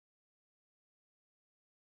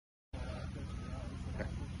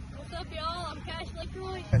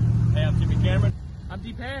Troy. Hey, I'm Jimmy Cameron. I'm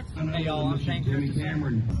D-Pat. Hey, y'all, I'm Shane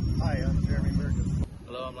Cameron. Hi, I'm Jeremy Burgess.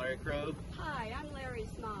 Hello, I'm Larry Crow. Hi, I'm Larry's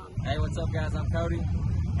mom. Hey, what's up, guys? I'm Cody.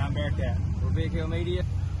 I'm Bearcat. We're Big Hill Media.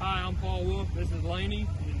 Hi, I'm Paul Wolf. This is Laney.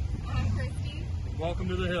 I'm Christy. Welcome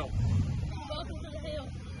to the Hill. Welcome to the hill.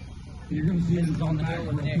 You're going to see us on the hill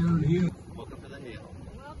with the third hill. Welcome to the Hill.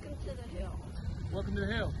 Welcome to the hill. Welcome to the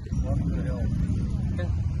Hill. Welcome to the Hill.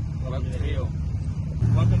 Welcome to the Hill.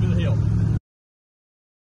 Welcome to the Hill.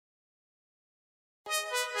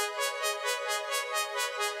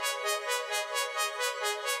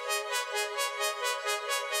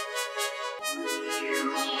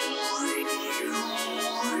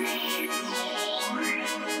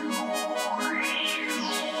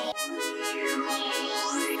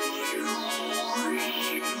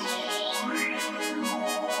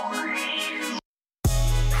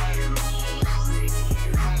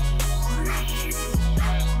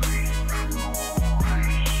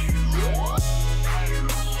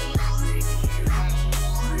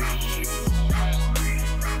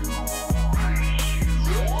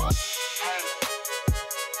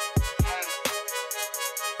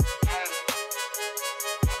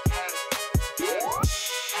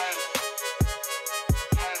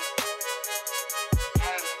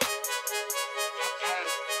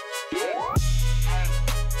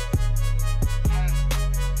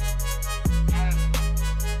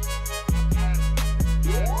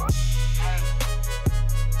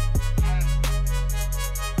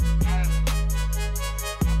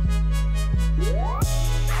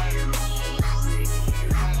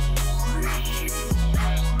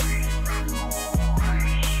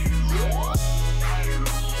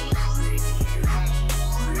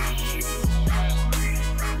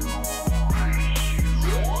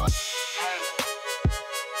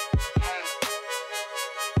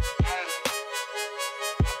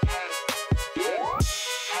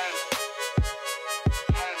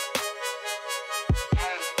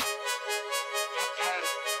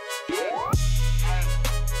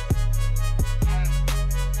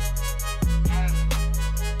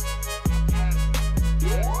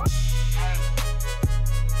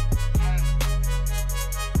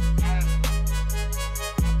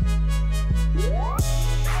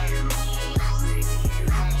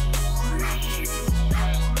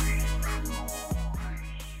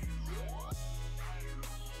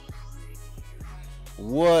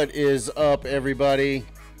 What is up, everybody?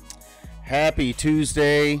 Happy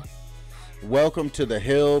Tuesday. Welcome to the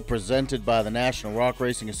Hill, presented by the National Rock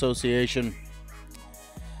Racing Association.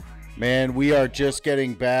 Man, we are just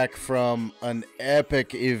getting back from an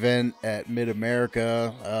epic event at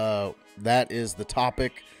Mid-America. That is the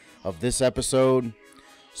topic of this episode.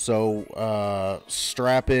 So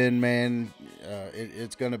strap in, man.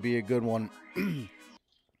 It's going to be a good one.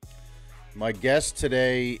 My guest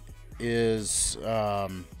today is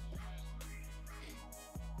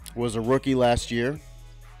was a rookie last year,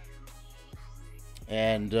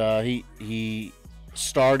 and he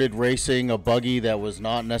started racing a buggy that was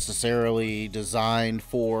not necessarily designed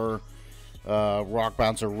for rock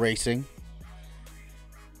bouncer racing.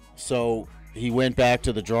 So he went back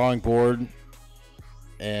to the drawing board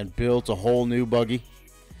and built a whole new buggy,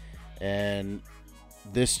 and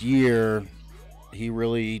this year he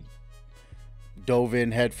really dove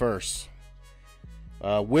in head first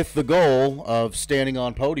with the goal of standing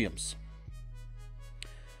on podiums.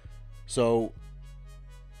 So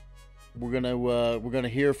we're gonna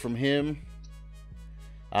hear from him.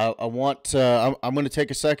 I'm gonna take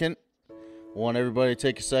a second. I want everybody to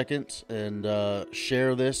take a second and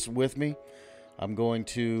share this with me. I'm going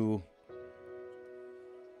to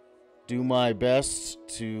do my best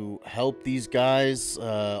to help these guys.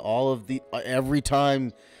 Every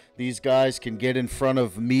time these guys can get in front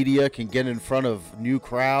of media, can get in front of new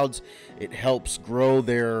crowds, it helps grow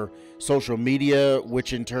their social media,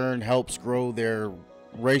 which in turn helps grow their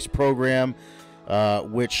race program,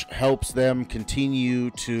 which helps them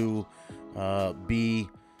continue to be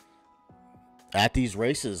at these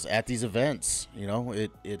races, at these events. You know,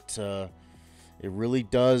 it really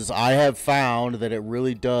does. I have found that it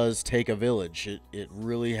really does take a village. It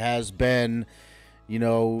really has been, you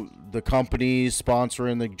know, the companies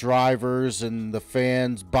sponsoring the drivers and the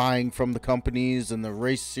fans buying from the companies and the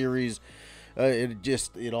race series.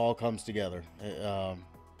 It all comes together,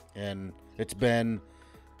 and it's been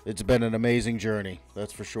an amazing journey.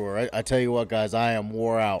 That's for sure. I tell you what, guys, I am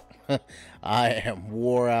wore out. I am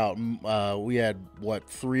wore out. We had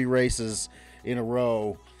 3 races in a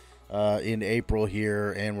row in April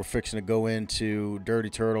here, and we're fixing to go into Dirty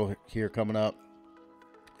Turtle here coming up.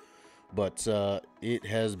 But it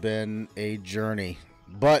has been a journey,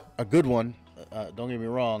 but a good one. don't get me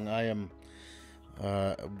wrong. I am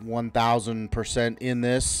 1,000% in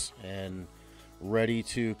this and ready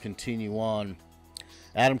to continue on.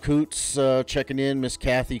 Adam Coots checking in. Miss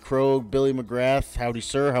Kathy Krogh, Billy McGrath, howdy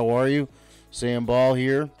sir, how are you? Sam Ball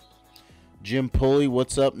here. Jim Pulley,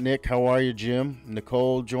 what's up, Nick? How are you, Jim?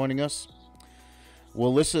 Nicole joining us.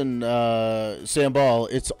 Well, listen, Sam Ball,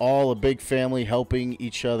 it's all a big family helping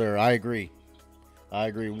each other. I agree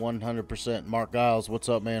 100%. Mark Giles, what's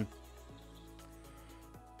up, man?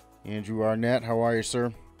 Andrew Arnett, how are you,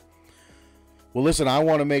 sir? Well, listen, I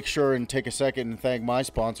want to make sure and take a second and thank my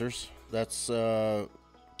sponsors. That's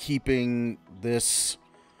keeping this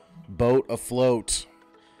boat afloat.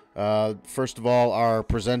 First of all, our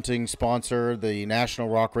presenting sponsor, the National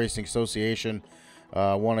Rock Racing Association.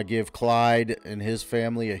 I want to give Clyde and his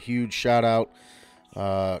family a huge shout out.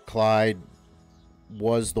 Clyde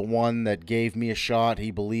was the one that gave me a shot. He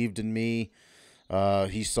believed in me.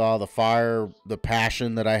 He saw the fire, the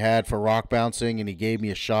passion that I had for rock bouncing, and he gave me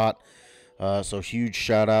a shot. So huge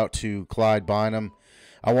shout out to Clyde Bynum.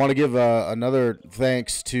 I want to give another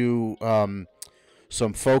thanks to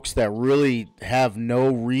some folks that really have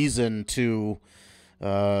no reason to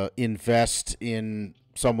invest in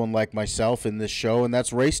someone like myself in this show, and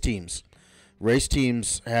that's race teams. Race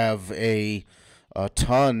teams have a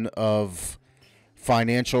ton of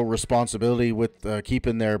financial responsibility with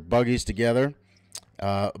keeping their buggies together,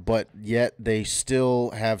 but yet they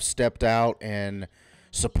still have stepped out and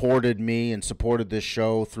supported me and supported this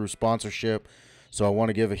show through sponsorship. So I want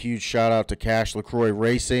to give a huge shout out to Cash LaCroix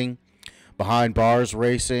Racing, Behind Bars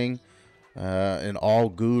Racing, and All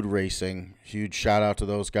Good Racing. Huge shout out to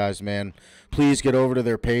those guys, man. Please get over to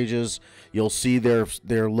their pages. You'll see their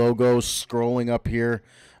logos scrolling up here.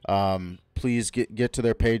 Please get to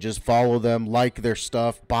their pages, follow them, like their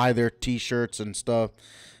stuff, buy their t-shirts and stuff,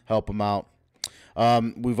 help them out.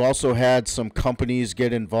 We've also had some companies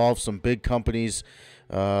get involved, some big companies.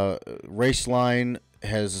 Raceline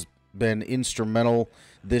has been instrumental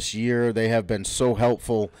this year. They have been so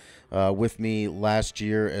helpful with me last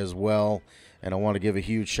year as well. And I want to give a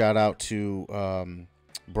huge shout out to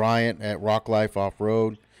Bryant at Rock Life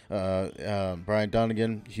Off-Road. Brian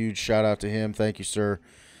Dunnigan, huge shout out to him. Thank you, sir,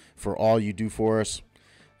 for all you do for us.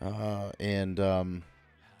 And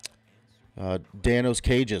Dano's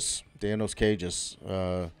Cages.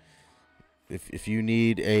 If you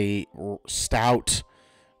need a stout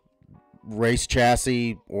race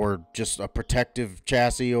chassis or just a protective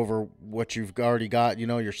chassis over what you've already got, you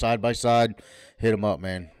know, your side-by-side, hit them up,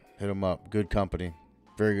 man. Hit them up. Good company.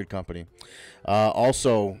 Very good company.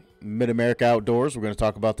 Also, Mid-America Outdoors. We're going to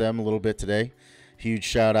talk about them a little bit today. Huge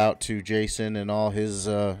shout out to Jason and all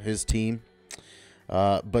his team.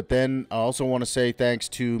 But then I also want to say thanks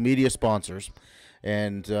to media sponsors.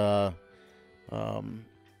 And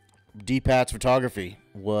D-Pat's Photography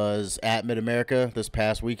was at Mid-America this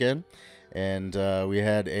past weekend. And we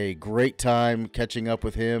had a great time catching up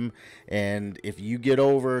with him. And if you get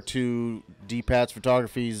over to D-Pat's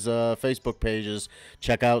Photography's Facebook pages,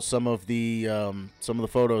 check out some of the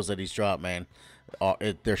photos that he's dropped, man.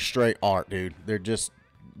 They're straight art, dude. They're just,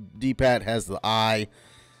 D-Pat has the eye.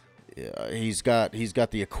 He's got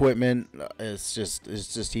the equipment. It's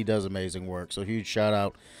just he does amazing work. So huge shout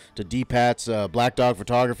out to D-Pat's Black Dog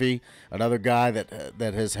Photography, another guy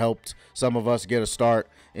that has helped some of us get a start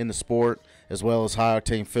in the sport, as well as High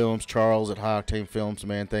Octane Films. Charles at High Octane Films,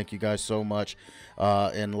 man, thank you guys so much.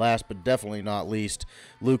 And last but definitely not least,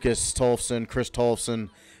 Lucas Tolfson, Chris Tolfson,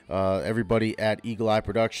 everybody at Eagle Eye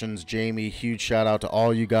Productions, Jamie, huge shout out to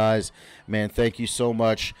all you guys, man. Thank you so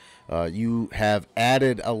much. You have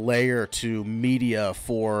added a layer to media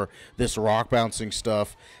for this rock bouncing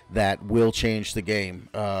stuff that will change the game.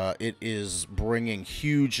 It is bringing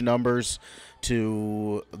huge numbers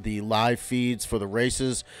to the live feeds for the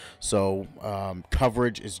races, so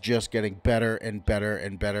coverage is just getting better and better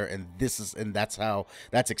and better, and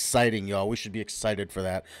that's exciting, y'all. We should be excited for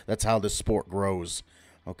that. That's how this sport grows.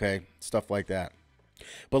 Okay, stuff like that.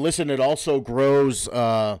 But listen, it also grows.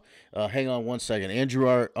 Hang on one second.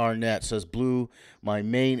 Andrew Arnett says, blew my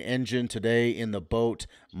main engine today in the boat.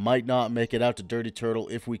 Might not make it out to Dirty Turtle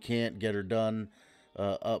if we can't get her done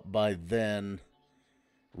up by then.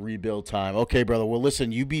 Rebuild time. Okay, brother. Well,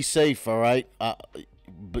 listen, you be safe, all right?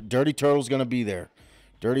 But Dirty Turtle's going to be there.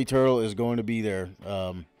 Dirty Turtle is going to be there.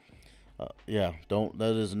 Yeah,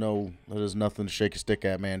 that is nothing to shake a stick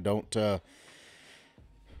at, man. There'll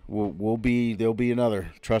be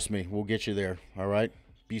another. Trust me, we'll get you there. All right.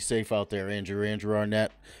 Be safe out there, Andrew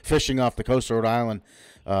Arnett, fishing off the coast of Rhode Island.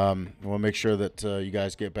 We'll make sure that you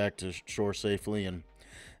guys get back to shore safely and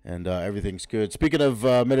and everything's good. Speaking of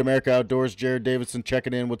Mid-America Outdoors, Jared Davidson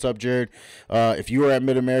checking in. What's up, Jared? If you were at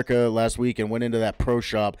Mid-America last week and went into that pro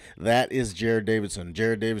shop, that is Jared Davidson.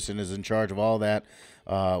 Jared Davidson is in charge of all that.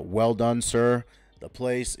 Well done, sir. The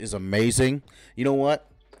place is amazing. You know what?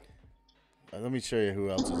 Let me show you who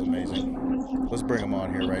else is amazing. Let's bring him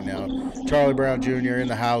on here right now. Charlie Browne Jr. in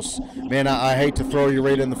the house. Man, I hate to throw you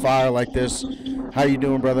right in the fire like this. How you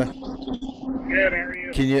doing, brother? Good, how are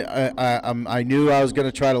you? Can you? I knew I was going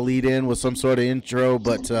to try to lead in with some sort of intro,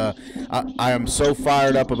 but I am so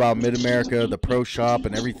fired up about Mid-America, the pro shop,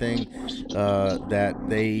 and everything that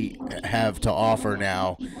they have to offer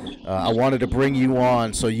now. I wanted to bring you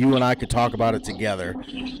on so you and I could talk about it together.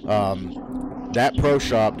 That pro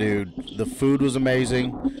shop, dude, the food was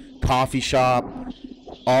amazing. Coffee shop,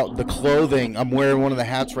 all the clothing. I'm wearing one of the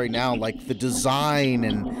hats right now. Like the design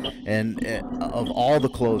and of all the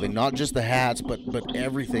clothing, not just the hats, but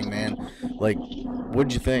everything, man. Like,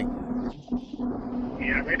 what'd you think?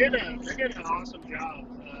 Yeah, they did an awesome job.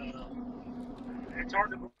 It's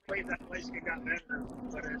hard to believe that place got better,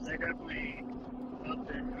 but they definitely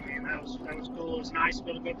upped it. I mean, that was cool. It was nice to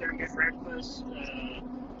be able to go up there and get breakfast.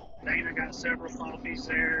 Dana got several coffees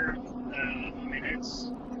there. I mean,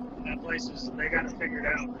 that place they got it figured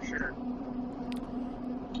out for sure.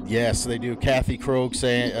 Yes, they do. Kathy Krogh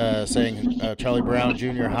saying Charlie Browne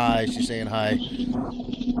Jr. hi. She's saying hi.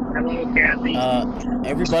 Hello, Kathy.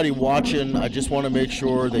 Everybody watching, I just want to make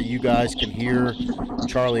sure that you guys can hear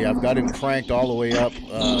Charlie. I've got him cranked all the way up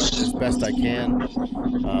as best I can.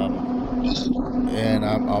 And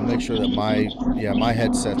I'll make sure that my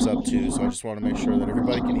headset's up too, so I just want to make sure that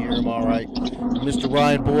everybody can hear him all right. Mr.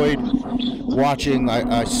 Ryan Boyd watching.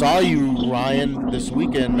 I saw you, Ryan, this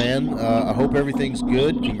weekend, man. I hope everything's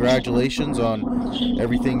good. Congratulations on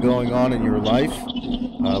everything going on in your life.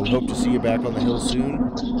 We hope to see you back on the hill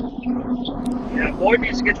soon. Yeah, Boyd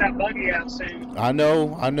needs to get that buggy out soon. I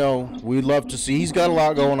know. We'd love to see. He's got a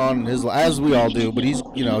lot going on in his life, as we all do. But he's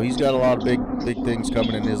got a lot of big things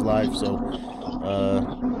coming in his life. So,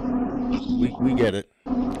 we get it.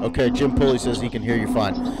 Okay, Jim Pulley says he can hear you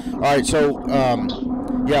fine. All right, so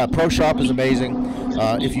yeah, Pro Shop is amazing.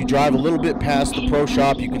 If you drive a little bit past the Pro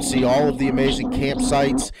Shop, you can see all of the amazing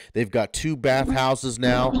campsites. They've got 2 bathhouses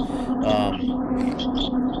now.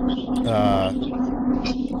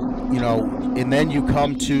 And then you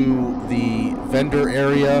come to the vendor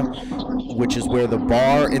area, which is where the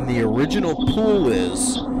bar and the original pool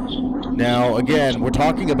is. Now, again, we're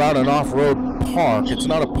talking about an off-road park. It's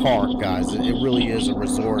not a park, guys. It really is a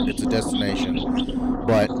resort. It's a destination.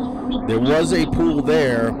 But there was a pool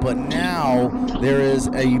there, but now there is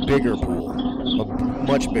a bigger pool, a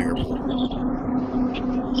much bigger pool.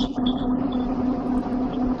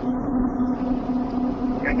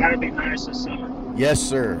 Yeah, that'd be nice this summer. Yes,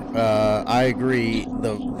 sir. I agree.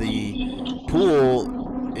 The pool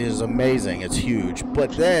is amazing. It's huge.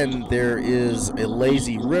 But then there is a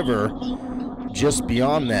lazy river just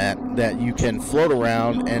beyond that you can float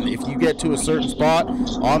around, and if you get to a certain spot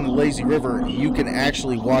on the lazy river, you can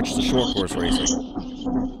actually watch the short course racing.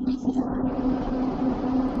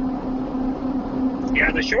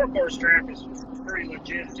 Yeah, the short course track is pretty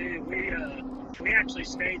legit too. We actually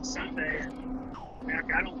stayed Sunday, and heck,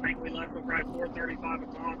 I don't think we left till probably 4:30, 5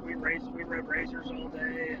 o'clock. We rode razors all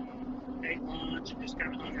day and ate lunch and just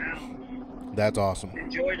kind of hung out. That's awesome.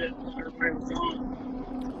 Enjoyed it. Everybody was gone.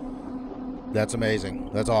 That's amazing.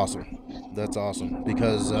 That's awesome. That's awesome,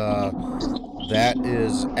 because that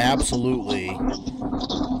is absolutely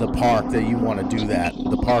the park that you want to do that.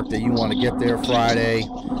 The park that you want to get there Friday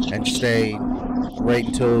and stay right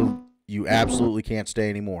until you absolutely can't stay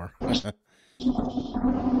anymore. Yeah,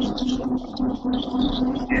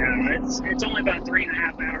 it's only about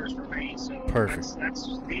 3.5 hours for me, so perfect.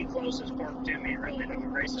 That's the closest park to me, really, that we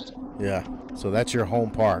race it. Yeah, so that's your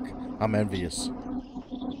home park. I'm envious.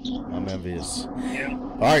 Yeah.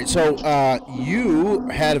 All right, so you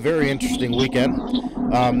had a very interesting weekend.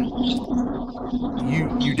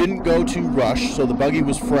 You didn't go to Rush, so the buggy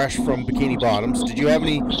was fresh from Bikini Bottoms. Did you have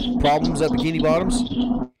any problems at Bikini Bottoms?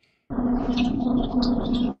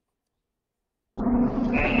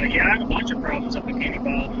 Yeah, I had a bunch of problems at Bikini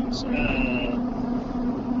Bottoms.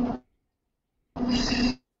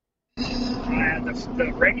 I had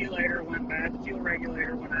the regulator went bad, the fuel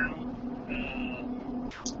regulator went out.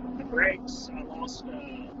 The brakes, I lost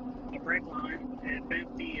a brake line. It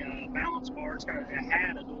bent the balance bar. It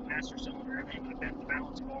had a dual master cylinder in it. I bent the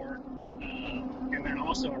balance bar. And then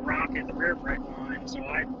also a rock hit the rear brake line. So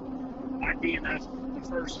I DNF'd the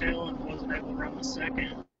first hill and wasn't able to run the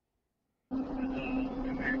second.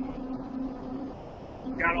 And then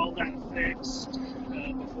got all that fixed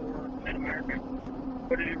before Mid-America.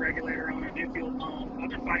 put a new regulator on, a new fuel pump. I've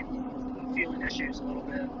been fighting fueling issues a little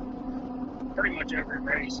bit. Pretty much every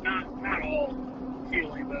race, not all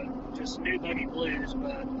fueling, but just new buggy blues.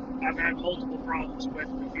 But I've had multiple problems with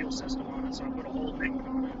the fuel system on it, so I put a whole new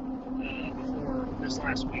one on it before this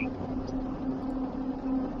last week.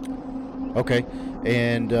 Okay,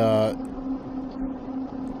 and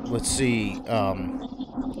let's see.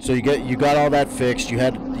 So you got all that fixed. You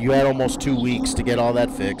had almost 2 weeks to get all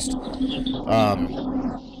that fixed.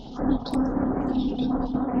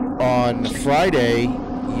 On Friday,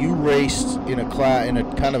 you raced in a kind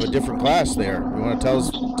of a different class there. You want to tell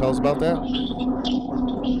us about that?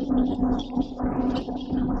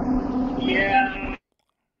 Yeah.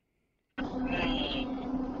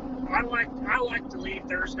 I like to leave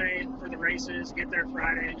Thursday for the races, get there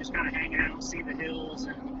Friday, and just kind of hang out and see the hills.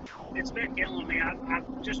 And it's been killing me.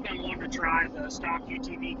 I've just been wanting to try the stock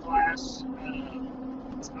UTV class.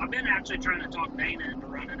 I've been actually trying to talk Dana into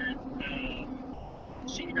running it.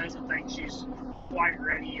 She doesn't think she's quite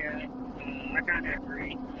ready yet. I kind of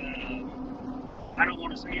agree. I don't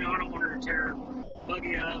want to, I don't want her to tear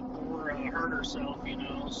buggy up or hurt herself,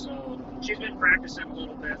 So she's been practicing a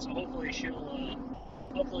little bit, so hopefully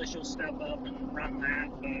she'll step up and run that.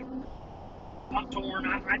 But I'm torn.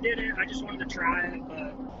 I did it. I just wanted to try it,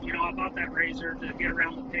 but I bought that Razor to get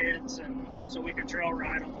around the pits and so we can trail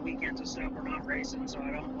ride on the weekends and stuff. We're not racing, so I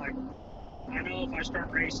don't I know if I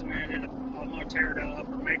start racing it, I'm gonna tear it up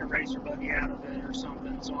or make a racer buggy out of it or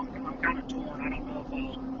something. So I'm kind of torn. I don't know if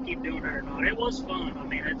I'll keep doing it or not. It was fun. I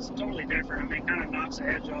mean, it's totally different. It kind of knocks the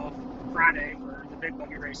edge off Friday for the big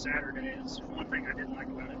buggy race Saturday. It's one thing I didn't like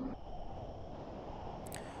about it.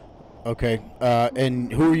 Okay,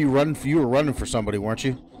 and who are you running for? You were running for somebody, weren't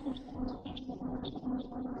you?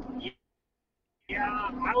 Yeah,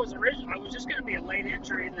 I was just going to be a late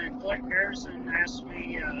entry, and then Clint Garrison asked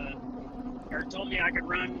me, or told me I could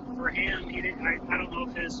run for him. He didn't. I don't know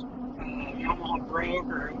if his Yamaha broke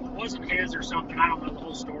or it wasn't his or something. I don't know the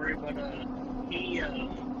whole story, but he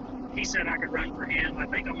said I could run for him. I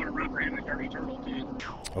think I'm going to run for him at Dirty Turtle too.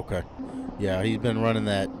 Okay, yeah, he's been running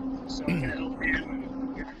that. So I can help him.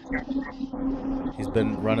 He's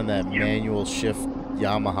been running that manual shift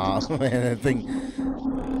Yamaha, and I think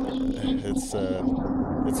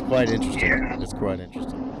it's quite interesting. Yeah. It's quite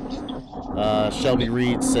interesting. Shelby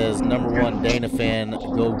Reed says, #1 Dana fan,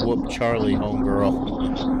 go whoop Charlie, homegirl.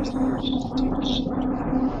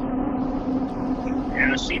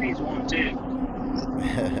 Yeah, she needs one too.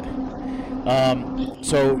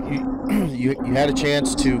 So you had a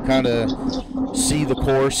chance to kind of see the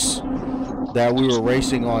course that we were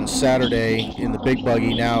racing on Saturday in the big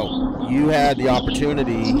buggy. Now, you had the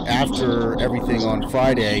opportunity after everything on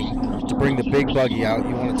Friday to bring the big buggy out.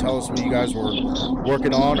 You want to tell us what you guys were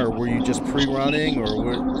working on, or were you just pre-running, or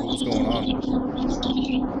what was going on?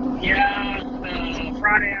 Yeah,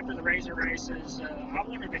 Friday after the Razor races, I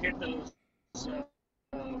wanted to hit those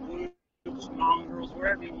whoops, mongrels,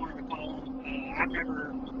 wherever you wanted to call them.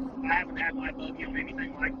 I haven't had my buggy on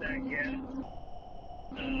anything like that yet.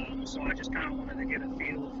 So I just kind of wanted to get a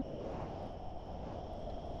feel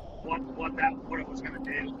of what it was going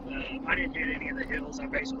to do. I didn't hit any of the hills. I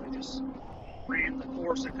basically just ran the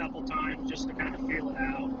course a couple times just to kind of feel it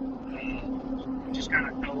out, just kind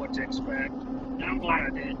of know what to expect. And I'm glad I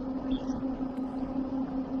did.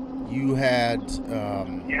 You had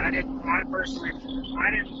yeah, I didn't think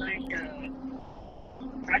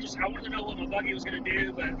I wanted to know what my buggy was going to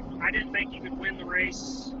do, but I didn't think you could win the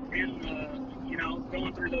race in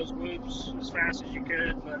going through those whoops as fast as you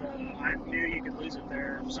could, but I knew you could lose it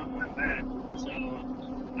there if something went bad. So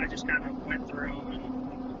I just kind of went through them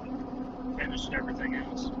and finished everything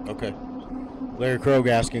else. Okay. Larry Krogh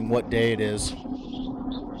asking what day it is.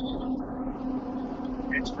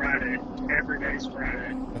 It's Friday. Every day's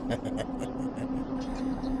Friday.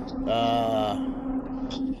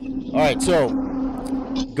 All right, so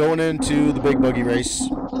going into the big buggy race,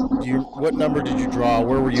 what number did you draw?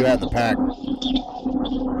 Where were you at in the pack?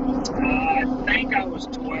 I think I was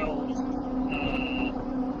 12.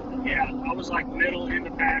 Yeah, I was like middle in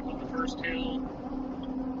the pack on the first hill,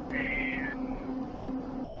 and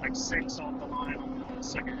like 6 off the line on the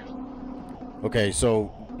second hill. Okay,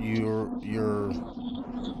 so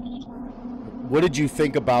what did you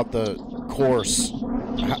think about the course?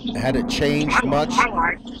 Had it changed much? I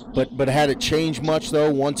liked it. But had it changed much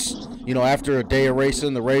though? Once after a day of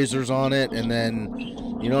racing, the Razors on it, and then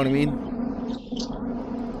you know what I mean?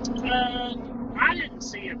 I didn't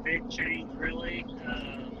see a big change really.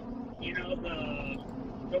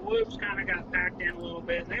 The whoops kind of got packed in a little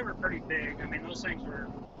bit. They were pretty big. I mean, those things were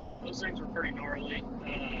pretty gnarly.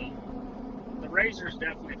 the Razors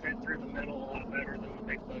definitely fit through the middle a lot better than the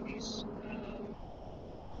big buggies.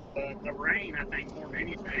 But the rain, I think, more than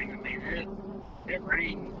anything, I mean, it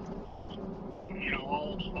rained, you know,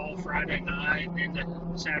 all Friday night into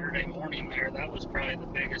Saturday morning there. That was probably the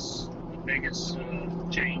biggest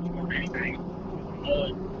change more than anything.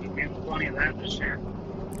 You're getting plenty of that this year.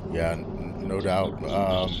 Yeah, no doubt.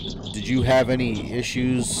 Did you have any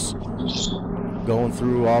issues going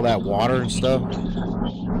through all that water and stuff?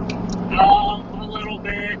 A little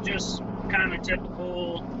bit, just kind of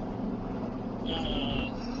typical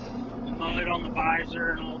mud on the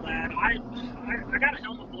visor and all that. I got a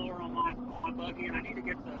helmet blower on my buggy, and I need to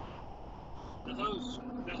get the hose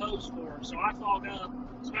for it. So I fog up,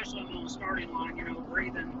 especially when I'm on the starting line, you know,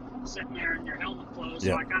 breathing, sitting there in your helmet closed.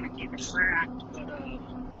 Yeah. So I kind of keep it cracked. But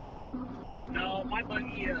no, my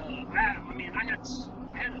buggy. I mean, I had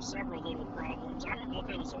several little problems. I don't know if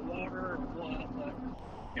it was the water or what, but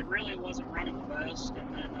it really wasn't running the best.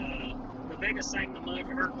 And then the biggest thing the mud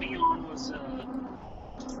hurt me on was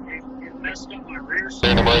it messed up my rear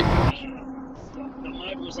steer. The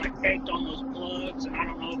mud was like caked on those plugs, and I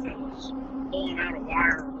don't know if it was pulling out a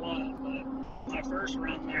wire or what, but my first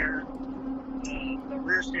run there, the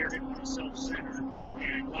rear steer didn't want to self-center.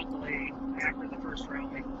 And luckily, after the first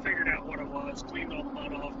round, we figured out what it was, cleaned all the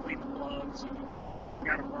mud off, cleaned the plugs, and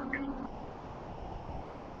got it working.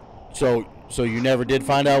 So you never did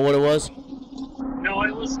find out what it was? No,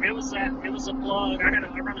 it was a plug. I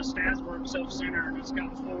run a Stasberg self-center, and it's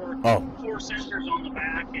got four sensors on the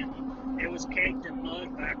back, and it was caked in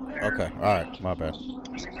mud back there. Okay, all right, my bad. I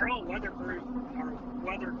mean, they're all weatherproof or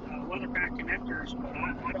weather pack connectors, but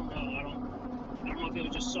I don't know. I don't know if it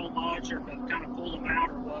was just so much or if it kind of pulled them out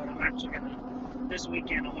or what. I'm actually this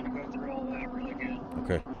weekend I'm gonna go through all that really good.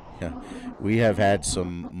 Okay, yeah, we have had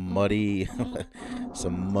some muddy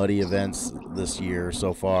events this year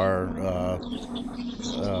so far.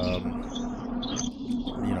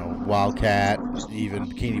 You know, Wildcat, even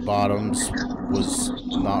Bikini Bottoms was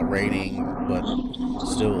not raining, but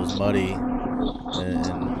still was muddy.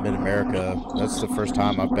 In Mid-America, that's the first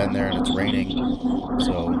time I've been there and it's raining.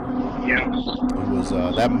 So yeah, it was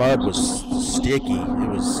that mud was sticky. It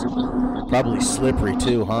was probably slippery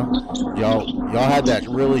too, huh? Y'all had that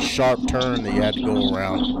really sharp turn that you had to go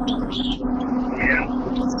around.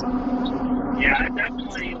 Yeah, it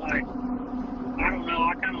definitely, like, I don't know,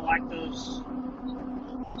 I kind of like those.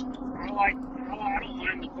 I don't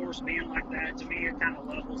mind the course being like that. To me, it kind of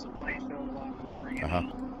levels the playing field a lot more. You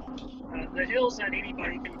know? The hills that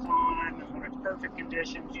anybody can climb, and when it's perfect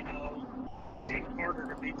conditions, you know, it's even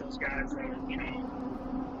harder to beat those guys that, you know,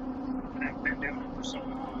 have been doing it for so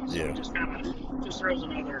long. So it just kind of throws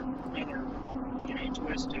another you know,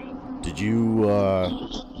 twist to it. Did you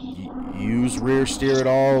use rear steer at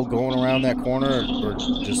all going around that corner, or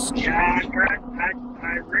just? Yeah,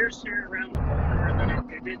 I rear steered around the corner, and then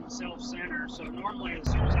it didn't self-center. So normally,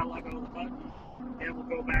 as soon as I let go of the button, it will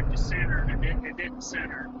go back to center, and it didn't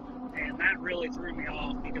center, and that really threw me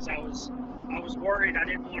off because I was worried. I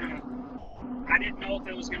didn't know if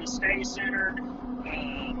it was going to stay centered.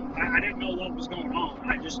 I didn't know what was going on.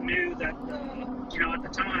 I just knew that you know, at the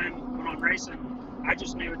time when I'm racing, I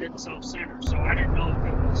just knew it didn't self-center. So I didn't know if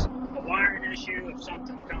it was a wiring issue, if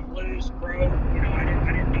something come loose, broke. You know,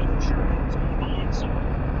 I didn't know for sure what was going on. So,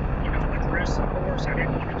 you know, with the rest of the course, I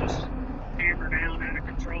didn't want to just hammer down out of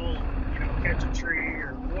control and, you know, catch a tree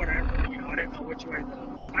or whatever. You know, I didn't know which way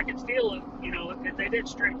I could feel it. You know, if they did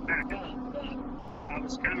straighten back up, but I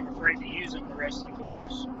was kind of afraid to use them the rest of the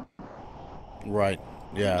course. Right.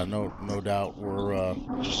 Yeah, no doubt. We're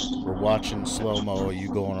watching slow-mo. You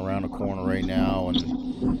going around a corner right now, and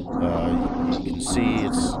you can see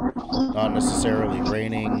it's not necessarily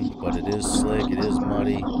raining, but it is slick. It is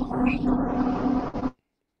muddy.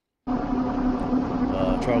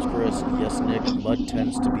 Charles Chris, yes, Nick. Mud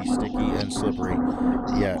tends to be sticky and slippery.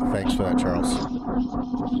 Yeah, thanks for that, Charles.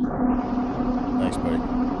 Thanks, buddy.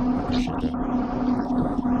 Appreciate that.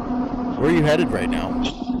 Where are you headed right now?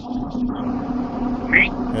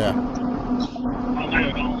 Me? Yeah. I'm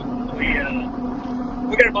headed home.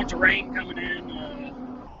 We got a bunch of rain coming in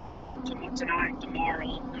tonight,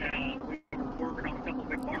 tomorrow. We were working on a couple of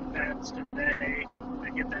big barn pads today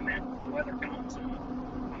to get them in before the weather comes. And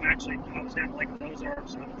I was down to Lake of the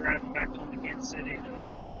Ozarks, and I'm driving back home to Kansas City to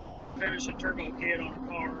finish a turbo kit on a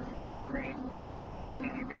car for a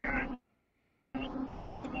guy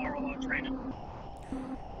tomorrow while training.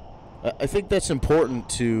 I think that's important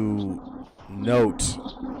to note,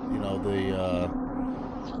 you know,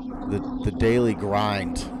 the daily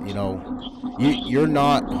grind. You know, you're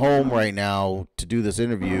not home right now to do this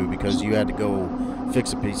interview because you had to go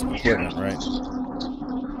fix a piece of equipment, right?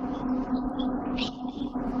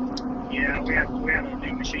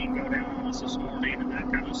 machine go down on us this morning, and that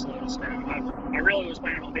kind of slowed us down. I really was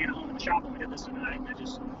planning on being at home in the shop when we did this tonight, and it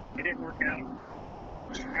didn't work out.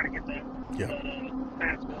 Just trying to get that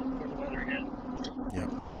pads built before the weather hit. Yeah.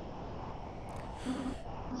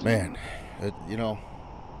 Man,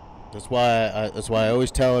 that's why I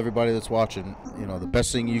always tell everybody that's watching, the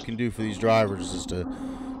best thing you can do for these drivers is to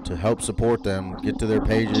help support them, get to their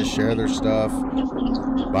pages, share their stuff,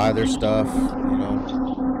 buy their stuff,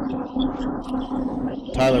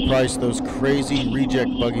 Tyler Price, those crazy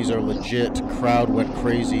reject buggies are legit. Crowd went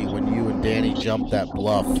crazy when you and Danny jumped that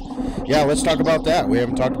bluff. Yeah, let's talk about that. We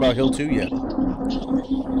haven't talked about Hill 2 yet.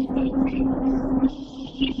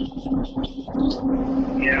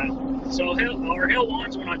 Yeah, so Hill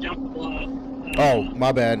 1's when I jumped the bluff. Oh,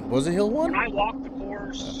 my bad. Was it Hill 1? When I walked the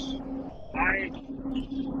course,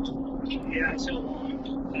 it's Hill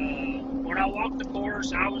 1. When I walked the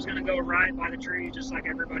course, I was going to go right by the tree just like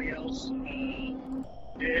everybody else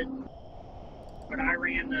did. But I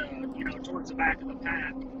ran, towards the back of the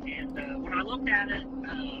pack. And when I looked at it,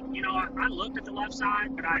 I looked at the left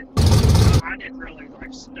side, but I didn't really,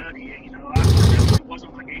 study it. It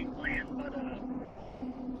wasn't my game plan. But,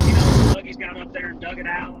 the buggies got up there and dug it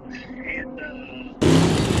out. And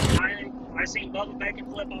I seen Bubba Bacon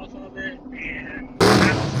flip off of it. And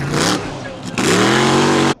that was kind of what I filled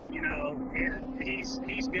up.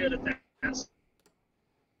 He's good at that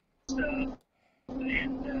stuff.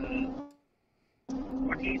 And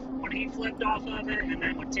when he flipped off of it, and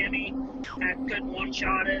then when Timmy couldn't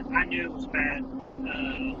one-shot it, I knew it was bad.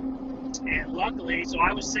 And luckily, so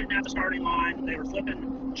I was sitting at the starting line. They were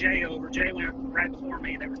flipping Jay over. Jay went right before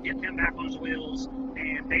me. They were getting him back on his wheels,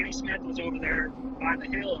 and Danny Smith was over there by the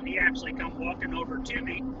hill, and he actually come walking over to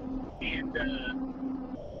me, and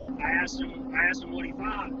I asked him what he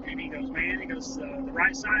thought, and he goes, the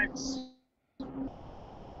right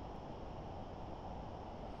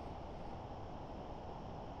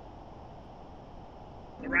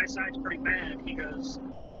side's pretty bad. He goes,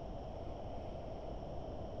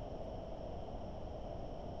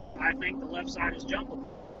 I think the left side is jumpable.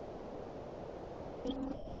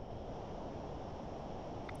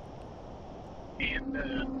 And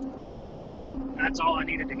that's all I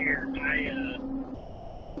needed to hear.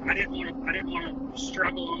 I didn't want to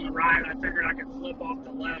struggle on the right. I figured I could flip off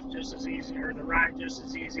the left just as easy, or the right just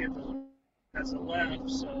as easy as the left.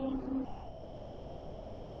 So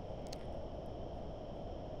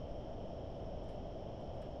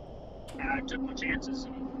I took my chances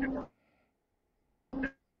and it worked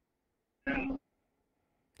out.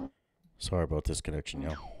 Sorry about this connection,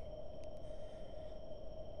 y'all.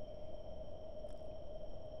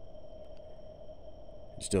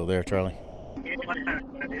 You still there, Charlie? Yeah, I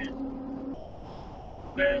did.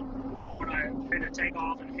 But when I had to take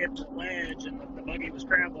off and hit the ledge, and the buggy was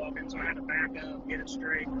crab walking, so I had to back up, get it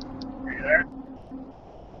straight. Are you there?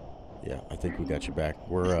 Yeah, I think we got you back.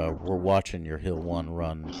 We're watching your Hill 1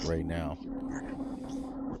 run right now. Can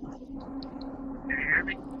you hear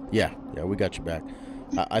me? Yeah, we got you back.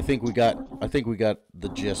 I think we got the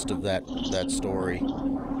gist of that story.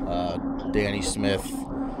 Danny Smith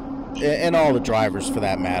and all the drivers, for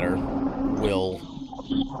that matter, will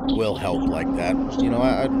help like that.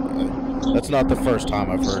 That's not the first time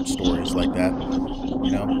I've heard stories like that.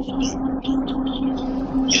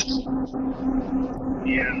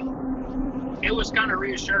 Yeah. It was kind of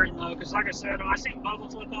reassuring though, because like I said, I seen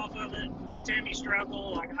Bubba flip off of it, Timmy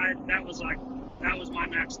struggle. That was my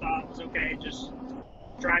next thought. Was okay, just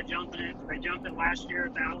try jumping it. They jumped it last year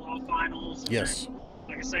at the Outlaw Finals. Yes. Then,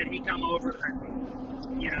 like I said, he come over and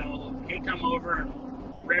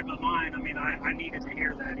read my mind. I mean, I needed to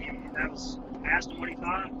hear that. I asked him what he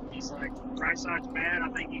thought. He's like, right side's bad. I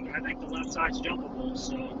think the left side's jumpable.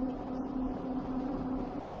 So.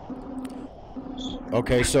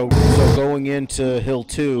 Okay, so going into Hill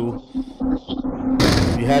 2,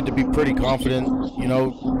 you had to be pretty confident.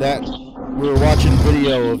 That we were watching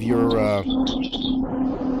video of your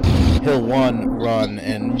Hill 1 run,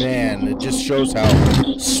 and man, it just shows how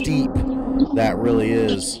steep that really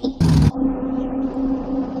is.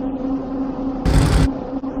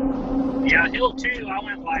 Yeah, Hill 2, I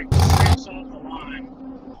went like 6 off the line,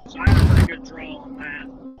 so I had a pretty good draw on that.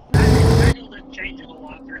 That hill didn't change a whole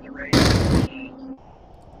lot through the race.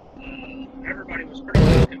 Everybody was pretty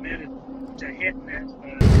well committed to hitting it,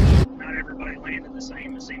 but not everybody landed the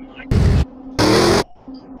same, it seemed like.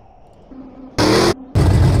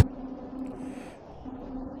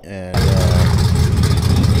 And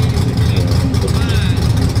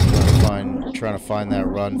trying to find that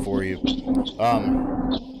run for you.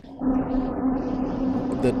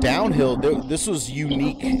 the downhill, this was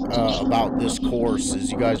unique about this course,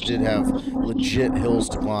 is you guys did have legit hills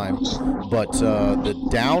to climb, but the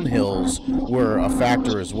downhills were a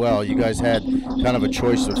factor as well. You guys had kind of a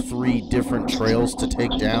choice of 3 different trails to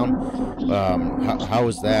take down. How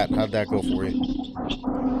was that? How'd that go for you?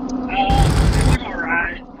 It went all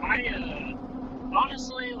right. I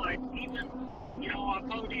honestly, like, even, you know, on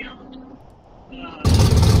podium,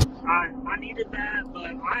 I needed that,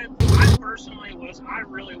 but I personally I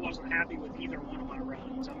really wasn't happy with either one of my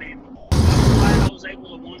runs. I mean, I'm glad I was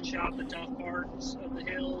able to one-shot the tough parts of the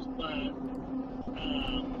hills, but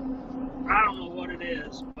I don't know what it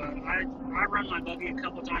is, but I run my buggy a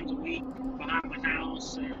couple times a week behind my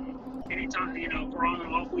house, and anytime, you know, if we're on an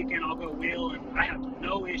off weekend, I'll go wheel, and I have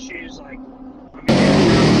no issues. Like, I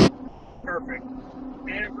mean, perfect.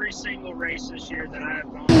 Every single race this year that I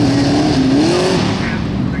have gone, I've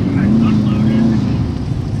unloaded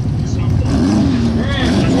something.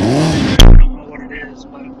 I don't know what it is,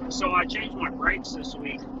 but so I changed my brakes this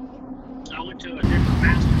week. I went to a different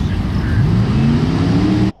master center.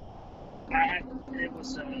 It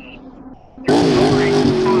was there was no brake at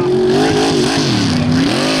the top.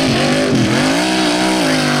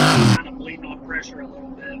 Kind of bleeding off pressure a little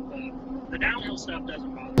bit, but the downhill stuff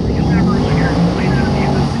doesn't bother me. You'll never really hear it complain out of me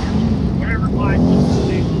about it. Whatever Clyde wants to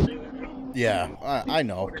do, we'll do it. Yeah, I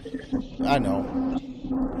know. I know.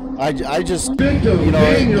 I just, you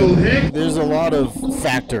know, there's a lot of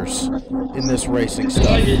factors in this racing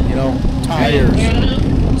stuff. You know, tires,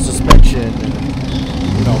 suspension, and,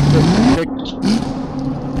 you know,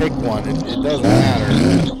 pick one. It doesn't matter.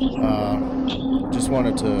 Just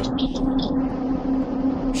wanted to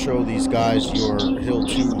show these guys your Hill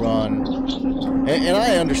 2 run. And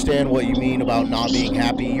I understand what you mean about not being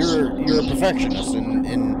happy. You're a perfectionist, and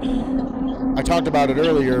I talked about it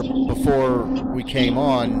earlier before we came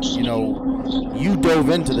on. You know, you dove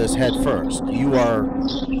into this head first. You are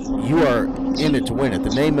in it to win it.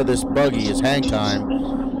 The name of this buggy is Hang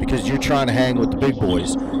Time because you're trying to hang with the big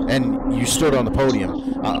boys, and you stood on the podium.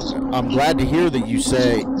 I'm glad to hear that you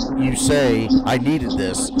say I needed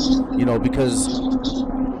this. You know, because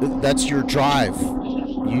that's your drive.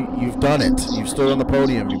 You've done it. You've stood on the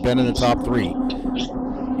podium. You've been in the top 3.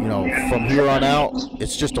 You know, from here on out,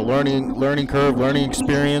 it's just a learning curve, learning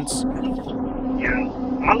experience. Yeah,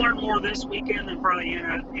 I learned more this weekend than probably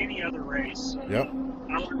any other race. Yep.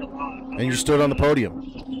 I learned a lot. And you stood on the podium.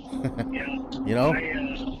 Yeah. You know?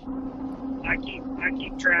 I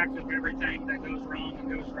keep track of everything that goes wrong and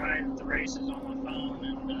goes right at the races on my phone,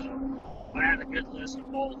 and I had a good list of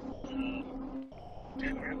both.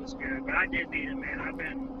 It was good, but I did need it, man. I've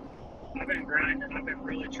been grinding. I've been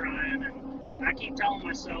really trying, and I keep telling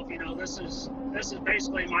myself, you know, this is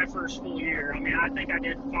basically my first full year. I mean, I think I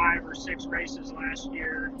did 5 or 6 races last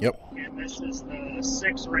year. Yep. And this is the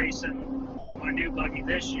 6th race in my new buggy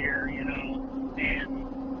this year, you know, and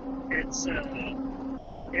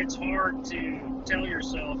it's hard to tell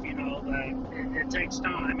yourself, you know, that it takes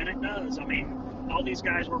time, and it does. I mean, all these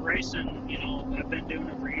guys were racing, you know, have been doing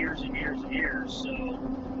it for years and years and years. So,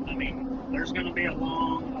 I mean, there's going to be a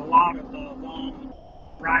lot of long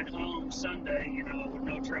ride home Sunday, you know, with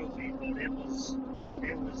no trophy. But it was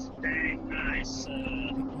dang nice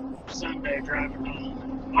Sunday driving home.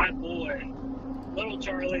 And my boy, little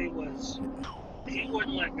Charlie, he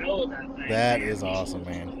wouldn't let go of that thing. That is awesome,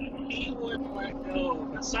 man. He wouldn't let go.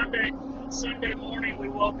 But Sunday morning we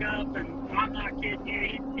woke up, and I'm not kidding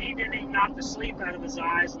you, he didn't even knock the sleep out of his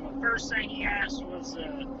eyes, and the first thing he asked was,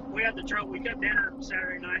 we had the trophy, we got dinner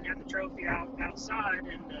Saturday night and had the trophy outside,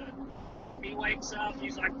 and he wakes up,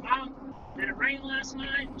 he's like, Mom, did it rain last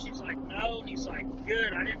night? And she's like, no. And he's like,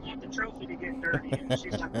 good, I didn't want the trophy to get dirty. And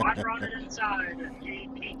she's like, well, I brought it inside, and he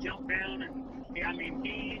jumped down, and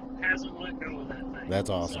he hasn't let go of that thing. That's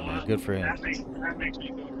awesome, so, man. Good for him. That makes me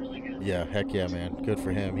feel really good. Yeah, heck yeah, man. Good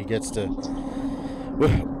for him. He gets to.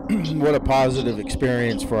 What a positive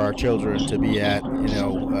experience for our children to be at. You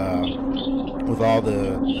know, with all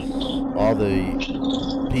the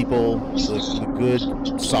people, the good,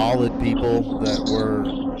 solid people that were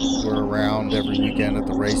around every weekend at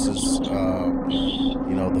the races.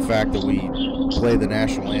 You know, the fact that we play the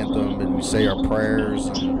national anthem and we say our prayers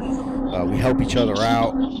and we help each other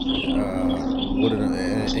out.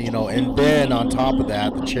 You know, and then on top of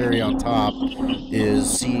that, the cherry on top is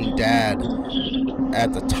seeing Dad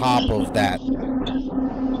at the top of that,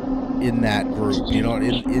 in that group, you know,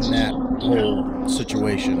 in that whole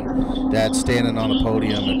situation. Dad standing on a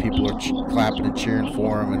podium and people are clapping and cheering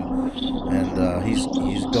for him, and he's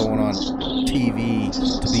going on TV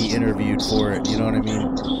to be interviewed for it. You know what I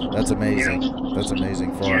mean? That's amazing. That's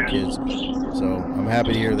amazing for our kids. So I'm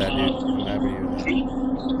happy to hear that, dude. I'm happy to hear that.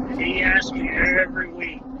 he asks me every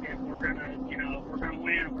week if we're gonna, if we're gonna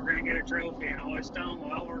win, if we're gonna get a trophy, and I always tell him,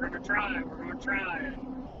 well, we're gonna try. And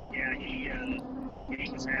yeah, he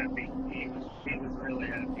was happy. He was really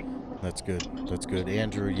happy. That's good. That's good.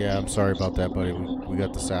 Andrew, yeah, I'm sorry about that, buddy. We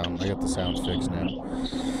got the sound. I got the sounds fixed now.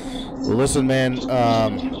 Well, listen, man,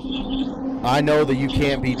 I know that you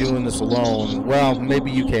can't be doing this alone. Well, maybe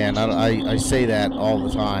you can. I say that all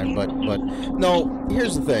the time, but no,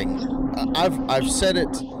 here's the thing. I've said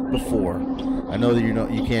it before. I know that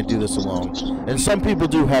you can't do this alone. And some people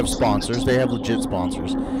do have sponsors. They have legit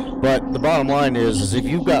sponsors. But the bottom line is if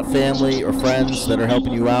you've got family or friends that are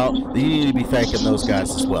helping you out, then you need to be thanking those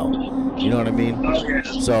guys as well. You know what I mean? Oh, yeah.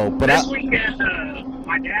 So, but this weekend,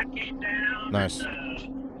 my dad came down. Nice.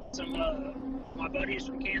 And, some my buddies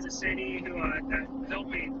from Kansas City who that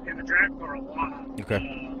helped me in the drag car a lot. Okay.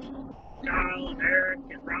 Kyle and Eric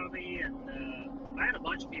and Robbie and I had a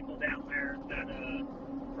bunch of people down there that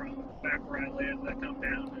from back where I live that come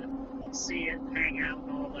down to see it, hang out,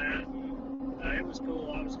 and all that. And, it was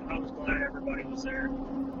cool. I was glad everybody was there.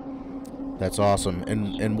 That's awesome.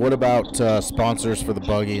 And what about sponsors for the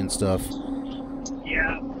buggy and stuff?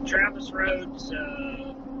 Yeah, Travis Rhodes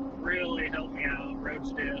really helped me out.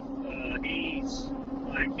 Rhodes did. He's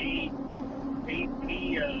like he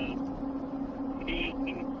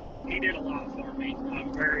did a lot for me.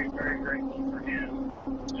 I'm very, very grateful for him.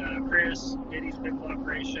 Chris, Diddy's Big Block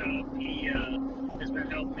Race Shop, he has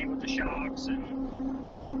been helping me with the shocks and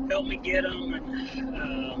helped me get them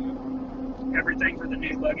and everything for the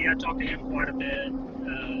new buggy. I talked to him quite a bit.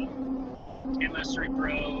 MS3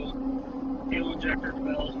 Pro, fuel injector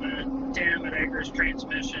development, Tim at Acres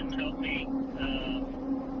Transmission helped me.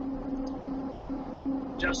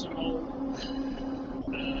 Justin Holt,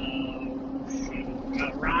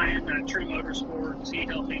 Ryan at True Motorsports, he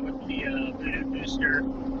helped me with the Voodoo booster.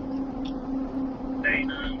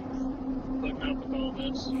 Dana, putting up with all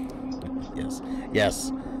this.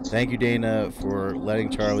 Yes. Thank you, Dana, for letting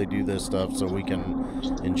Charlie do this stuff so we can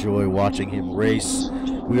enjoy watching him race.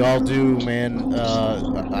 We all do, man.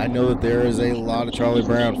 I know that there is a lot of Charlie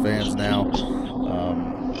Browne fans now,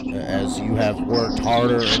 as you have worked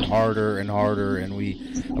harder and harder and harder, and we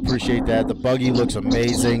appreciate that. The buggy looks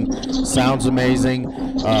amazing, sounds amazing.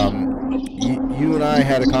 You and I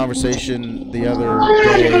had a conversation the other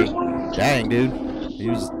day. Dang, dude. He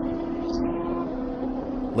was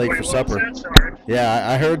late for supper. Yeah,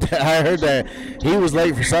 I heard that he was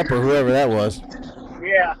late for supper, whoever that was.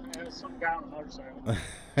 Yeah, some guy on a motorcycle.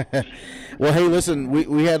 Well, hey, listen,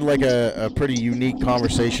 we had like a pretty unique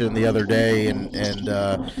conversation the other day, and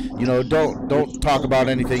don't talk about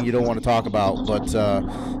anything you don't want to talk about, but how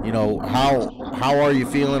are you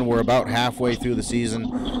feeling? We're about halfway through the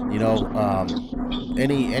season.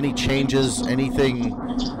 Any changes, anything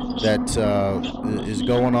that is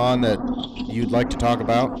going on that you'd like to talk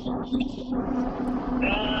about?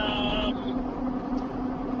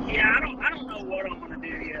 Yeah, I don't know what I'm gonna do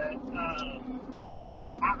yet.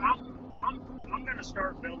 I'm gonna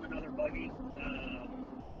start building another buggy.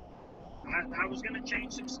 I was gonna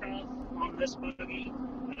change some stuff on this buggy,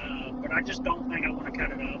 but I just don't think I want to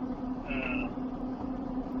cut it up.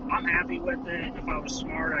 I'm happy with it. If I was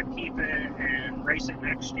smart, I'd keep it and race it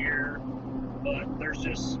next year. But there's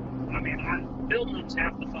just, building them's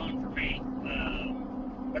half the fun for me.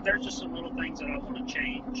 But there's just some little things that I want to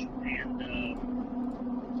change, and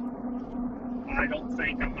I don't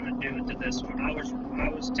think I'm going to do it to this one. I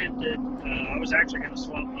was tempted. I was actually going to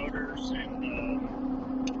swap motors and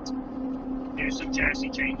do some chassis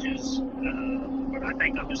changes, but I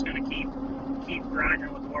think I'm just going to keep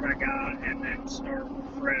grinding with what I got and then start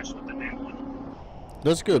fresh with the new one.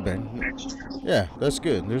 That's good, man. Next year. Yeah, that's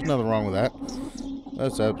good. There's nothing wrong with that.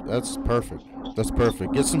 That's perfect. That's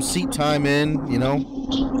perfect. Get some seat time in, Yeah,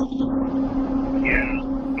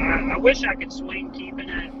 I wish I could swing keeping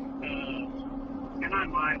it, and I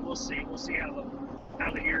might. We'll see. We'll see how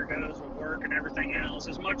the year goes with work and everything else.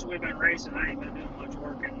 As much as we've been racing, I ain't been doing much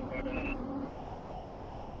working, but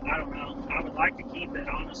I don't know. I would like to keep it,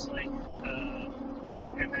 honestly,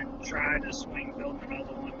 and then try to swing building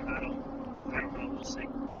another one, but I don't know. We'll see.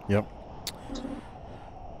 Yep.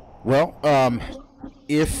 Well,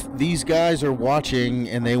 if these guys are watching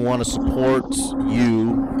and they want to support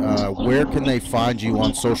you, where can they find you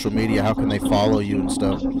on social media? How can they follow you and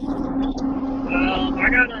stuff? I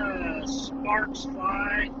got a Sparks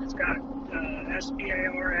Fly. It's got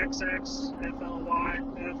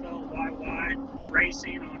SPARXXFLYFLYY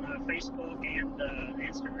Racing on Facebook and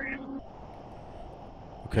Instagram.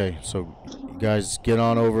 Okay, so you guys get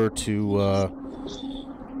on over to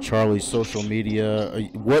Charlie's social media.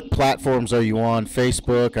 What platforms are you on?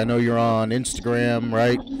 Facebook? I know you're on Instagram,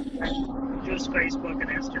 right? just Facebook and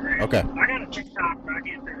Instagram. Okay. I got a TikTok, but I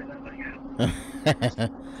can't figure that thing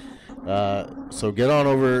out. So get on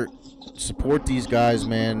over, support these guys,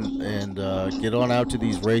 man, and get on out to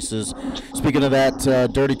these races. Speaking of that,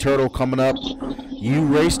 Dirty Turtle coming up. You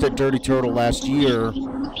raced at Dirty Turtle last year.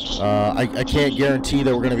 I can't guarantee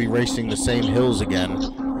that we're going to be racing the same hills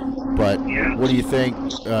again, but Yeah. what do you think?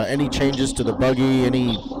 Any changes to the buggy?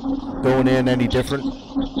 Any going in any different?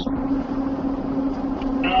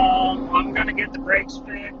 I'm gonna get the brakes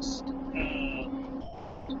fixed.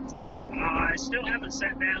 I still haven't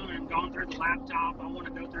sat down and gone through the laptop. I want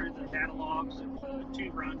to go through the data logs of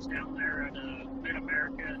 2 runs down there at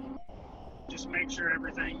Mid-America and just make sure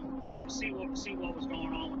everything, see what was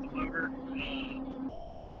going on with the motor.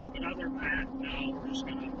 But other than that, no, we're just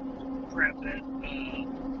gonna prep it.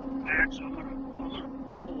 Actually, I'm gonna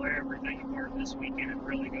pull everything apart this weekend and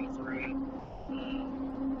really go through it.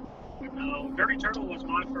 But no, Dirty Turtle was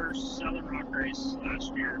my first Southern Rock race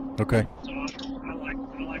last year. Okay. So I like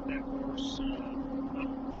that course.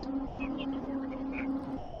 I'm looking forward to going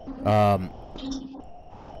back.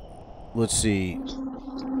 Let's see.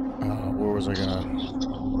 Where was I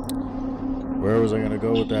gonna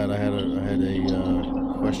go with that? I had a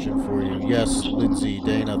question for you. Yes, Lindsay,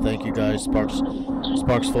 Dana, thank you guys. Sparks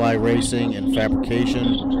Fly Racing and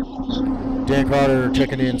Fabrication. Dan Carter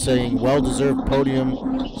checking in saying, well-deserved podium.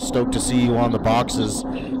 Stoked to see you on the boxes.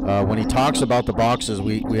 When he talks about the boxes,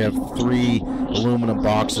 we have 3 aluminum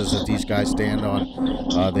boxes that these guys stand on.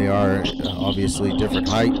 They are obviously different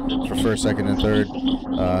height for first, second, and third,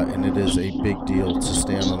 and it is a big deal to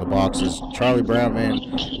stand on the boxes. Charlie Browne, man,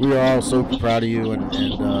 we are all so proud of you, and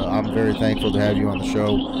I'm very thankful to have you on the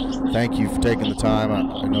show. Thank you for taking the time.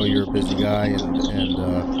 I know you're a busy guy, and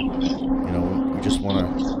you know, we just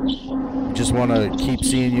want to keep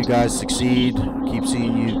seeing you guys succeed, keep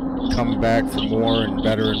seeing you come back for more and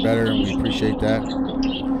better, and we appreciate that.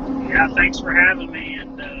 Yeah, thanks for having me,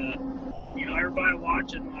 and you know, everybody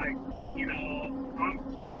watching, like, you know, I'm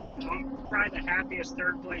probably the happiest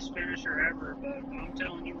 3rd place finisher ever, but I'm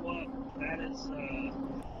telling you what,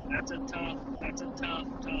 that's a tough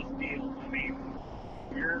deal. I mean,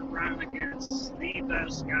 you're running against the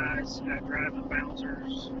best guys at driving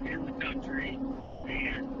bouncers in the country,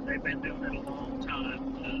 and they've been doing it a long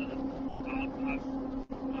time.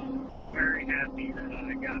 I'm very happy that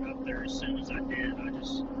I got up there as soon as I did.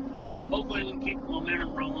 Hopefully we can keep the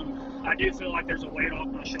momentum rolling. I do feel like there's a weight off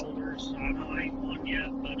my shoulders. I know I ain't won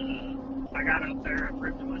yet, but I got up there. I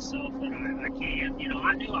proved to myself that I can. You know,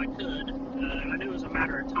 I knew I could. I knew it was a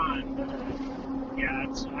matter of time, but yeah,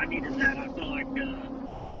 I needed that. I feel like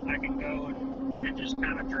I can go and just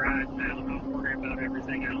kind of drive now, not worry about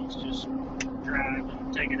everything else. Just drive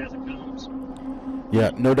and take it as it comes.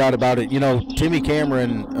 Yeah, no doubt about it. You know, Timmy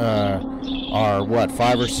Cameron, our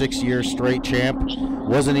 5 or 6 year straight champ,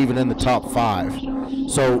 wasn't even in the top 5.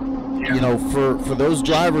 So, you know, for those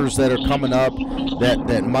drivers that are coming up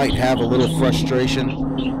that might have a little frustration,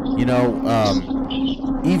 you know,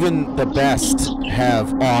 even the best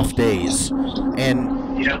have off days, and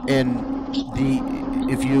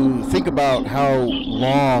if you think about how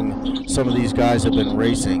long some of these guys have been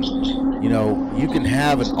racing, you know, you can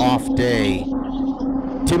have an off day.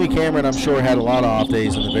 Timmy Cameron, I'm sure, had a lot of off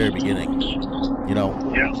days in the very beginning. You know,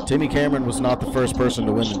 Timmy Cameron was not the first person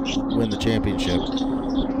to win the championship.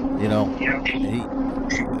 You know,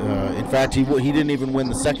 in fact, he didn't even win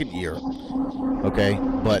the 2nd year. Okay,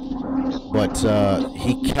 but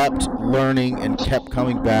he kept learning and kept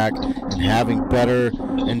coming back and having better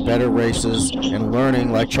and better races and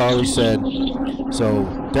learning, like Charlie said. So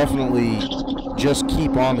definitely just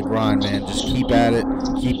keep on the grind, man. Just keep at it,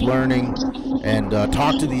 keep learning, and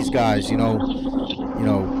talk to these guys. You know,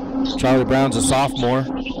 Charlie Browne's a sophomore.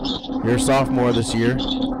 You're a sophomore this year,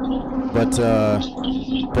 but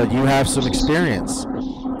you have some experience.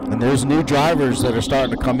 And there's new drivers that are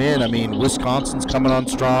starting to come in. I mean, Wisconsin's coming on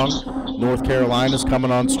strong. North Carolina's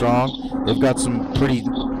coming on strong. They've got some pretty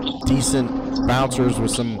decent bouncers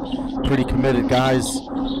with some pretty committed guys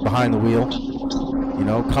behind the wheel. You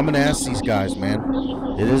know, come and ask these guys, man.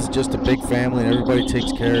 It is just a big family, and everybody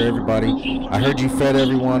takes care of everybody. I heard you fed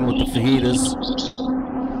everyone with the fajitas.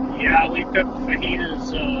 Yeah, we cooked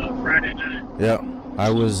fajitas Friday night. Yeah, I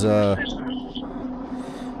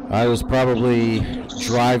was probably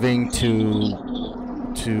driving to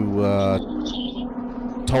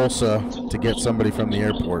Tulsa to get somebody from the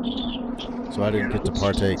airport, so I didn't get to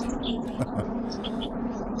partake.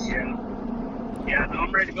 Yeah, no,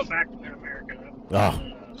 I'm ready to go back to Mid-America. It's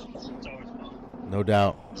always fun. No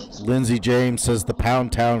doubt. Lindsay James says the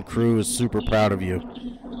Pound Town crew is super proud of you. That's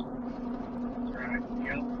right,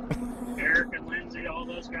 yep. Eric and Lindsay, all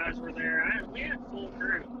those guys were there. We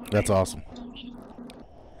That's awesome.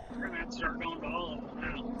 We're gonna have to start going to all of them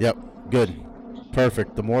now. Yep. Good.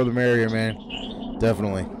 Perfect. The more the merrier, man.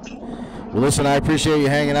 Definitely. Well, listen, I appreciate you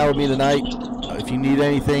hanging out with me tonight. If you need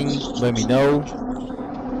anything, let me know.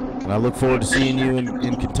 And I look forward to seeing you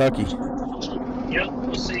in Kentucky. Yep,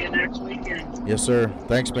 we'll see you next weekend. Yes, sir.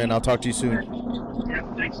 Thanks, man. I'll talk to you soon.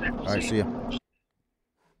 Yep, thanks, Nick. All right, see ya.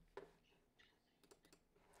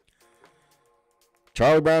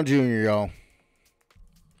 Charlie Browne Jr., y'all.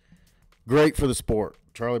 Great for the sport.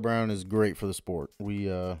 Charlie Browne is great for the sport.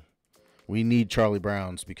 We need Charlie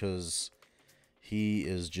Brownes because he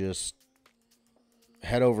is just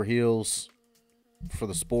head over heels for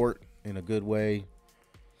the sport in a good way,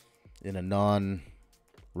 in a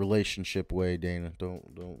non-relationship way. Dana,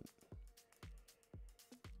 don't.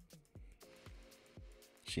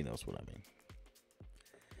 She knows what I mean.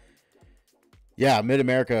 Yeah,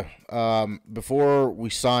 Mid-America. Before we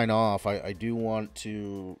sign off, I do want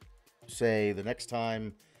to say the next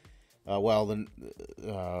time, the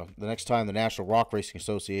next time the National Rock Racing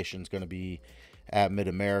Association is going to be at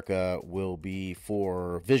Mid-America will be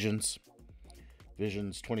for Visions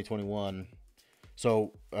 2021.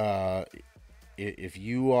 So if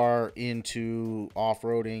you are into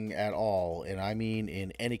off-roading at all, and I mean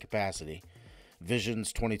in any capacity,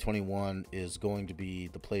 Visions 2021 is going to be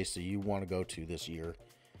the place that you want to go to this year.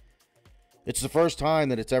 It's the first time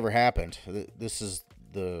that it's ever happened. This is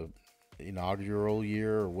the inaugural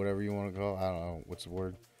year, or whatever you want to call it. I don't know what's the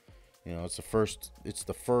word. It's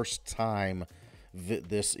the first time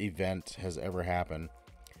this event has ever happened.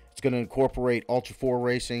 It's going to incorporate Ultra 4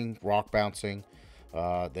 racing, rock bouncing.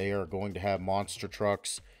 They are going to have monster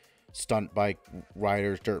trucks, stunt bike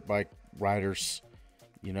riders, dirt bike riders.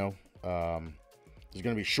 There's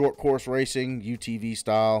going to be short course racing, UTV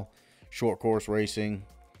style short course racing.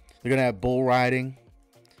 They're going to have bull riding,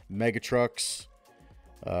 mega trucks,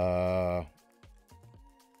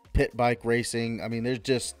 pit bike racing. I mean, there's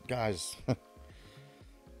just, guys.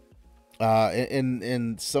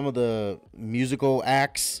 In some of the musical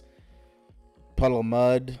acts, Puddle of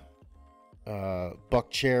Mud,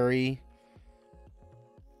 Buck Cherry,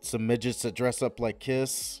 some midgets that dress up like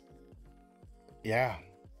Kiss. Yeah,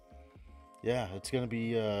 it's gonna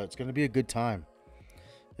be a good time.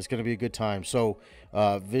 It's gonna be a good time. So,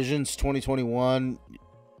 Visions 2021.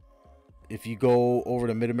 If you go over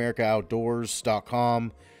to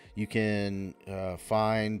midamericaoutdoors.com, you can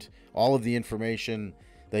find all of the information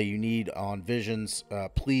that you need on Visions.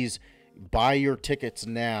 Please buy your tickets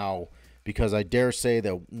now, because I dare say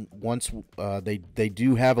that once they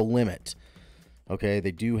do have a limit. Okay,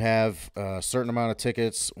 they do have a certain amount of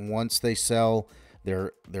tickets. Once they sell,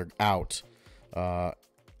 they're out.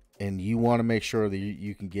 And you want to make sure that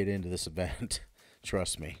you can get into this event.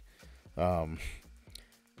 Trust me.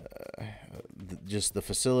 Just the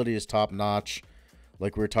facility is top notch.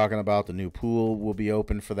 Like we were talking about, the new pool will be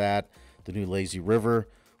open for that. The new lazy river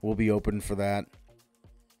will be open for that.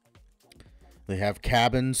 They have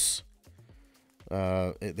cabins.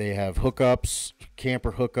 They have hookups,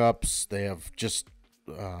 camper hookups. They have just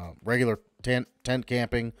regular tent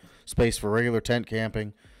camping, space for regular tent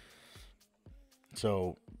camping.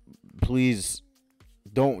 So please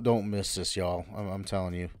don't miss this, y'all. I'm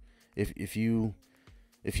telling you, if you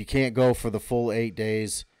can't go for the full 8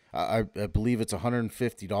 days, I believe it's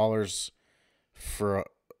 $150 for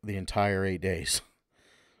the entire 8 days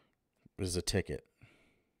is a ticket.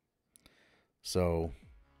 So,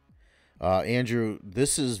 Andrew,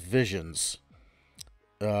 this is Visions.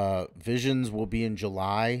 Visions will be in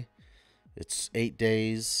July. It's 8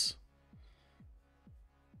 days.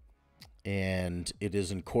 And it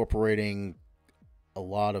is incorporating a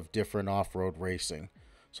lot of different off-road racing.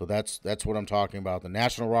 So that's what I'm talking about. The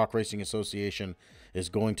National Rock Racing Association is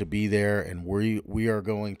going to be there, and we are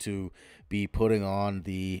going to be putting on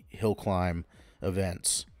the hill climb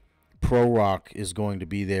events. Pro Rock is going to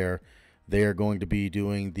be there. They are going to be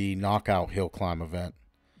doing the knockout hill climb event.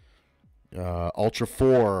 Ultra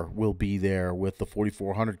 4 will be there with the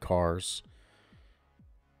 4400 cars.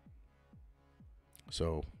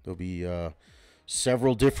 So there'll be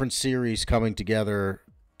several different series coming together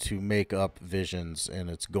to make up Visions, and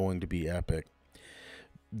it's going to be epic.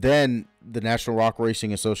 Then the National Rock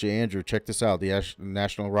Racing Association, Andrew, check this out. The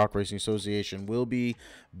National Rock Racing Association will be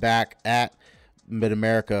back at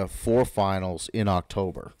Mid-America for finals in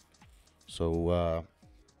October. So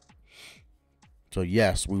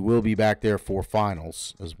yes, we will be back there for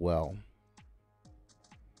finals as well.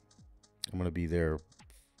 I'm going to be there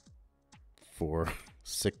for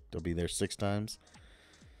I'll be there 6 times.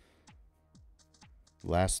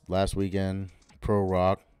 Last weekend, Pro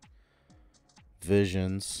Rock,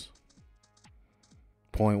 Visions,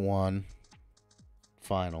 .1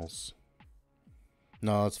 finals.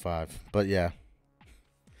 No, that's 5. But yeah.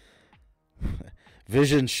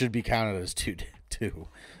 Vision should be counted as two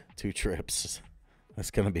trips. That's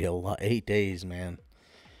going to be a lot. 8 days, man.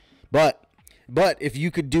 But if you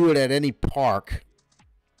could do it at any park,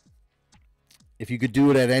 if you could do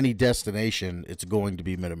it at any destination, it's going to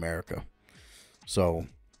be Mid-America. So,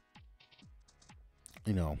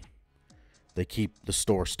 you know, they keep the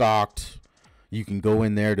store stocked. You can go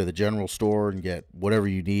in there to the general store and get whatever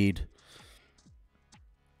you need.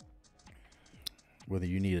 Whether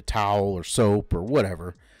you need a towel or soap or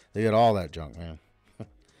whatever. They got all that junk, man.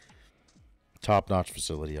 Top-notch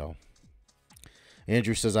facility, y'all.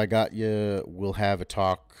 Andrew says, I got you. We'll have to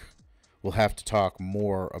talk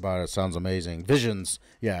more about it. Sounds amazing. Visions.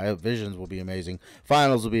 Yeah, Visions will be amazing.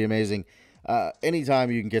 Finals will be amazing.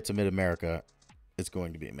 Anytime you can get to Mid-America, it's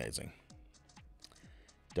going to be amazing.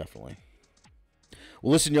 Definitely.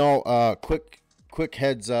 Well, listen, y'all. Quick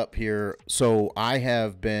heads up here. So I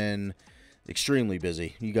have been extremely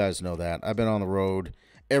busy. You guys know that. I've been on the road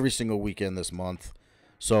every single weekend this month.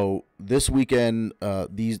 So this weekend,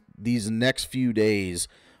 these next few days,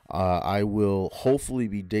 I will hopefully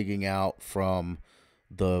be digging out from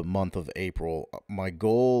the month of April. My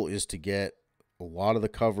goal is to get a lot of the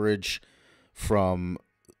coverage from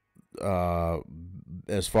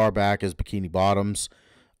as far back as Bikini Bottoms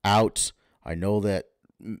out. I know that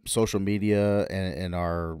social media and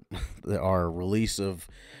our release of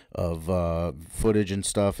footage and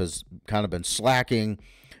stuff has kind of been slacking,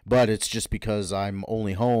 but it's just because I'm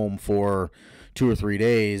only home for 2 or 3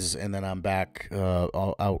 days and then I'm back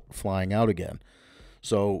out flying out again.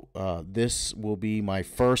 So this will be my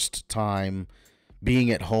first time being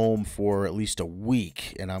at home for at least a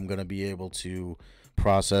week, and I'm going to be able to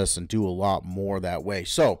process and do a lot more that way.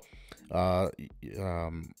 So we're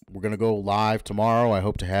going to go live tomorrow. I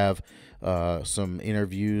hope to have some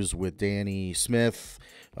interviews with Danny Smith.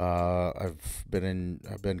 I've been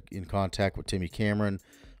in contact with Timmy Cameron.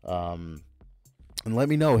 And let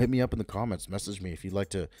me know. Hit me up in the comments. Message me if you'd like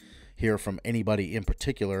to hear from anybody in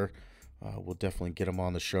particular. We'll definitely get them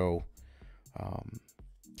on the show.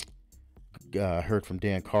 Heard from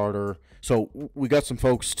Dan Carter. So we got some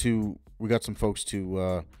folks to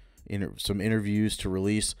some interviews to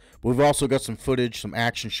release. But we've also got some footage, some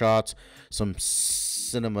action shots, some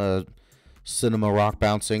cinema rock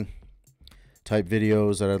bouncing type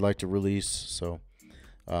videos that I'd like to release. So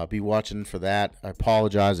be watching for that. I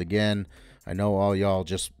apologize again. I know all y'all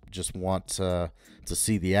just want to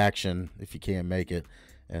see the action if you can't make it,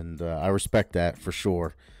 and I respect that for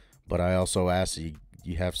sure. But I also ask you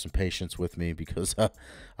have some patience with me because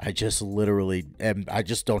I just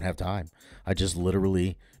don't have time. I just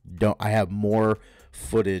literally don't. I have more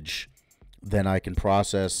footage than I can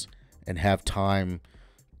process and have time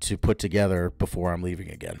to put together before I'm leaving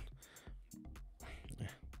again.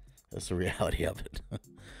 That's the reality of it.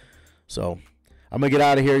 So I'm going to get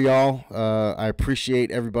out of here, y'all. I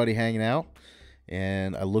appreciate everybody hanging out,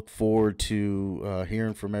 and I look forward to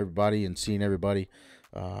hearing from everybody and seeing everybody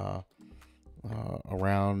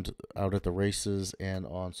around out at the races and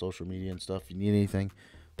on social media and stuff. If you need anything,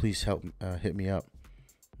 please hit me up.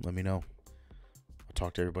 Let me know. I'll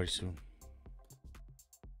talk to everybody soon.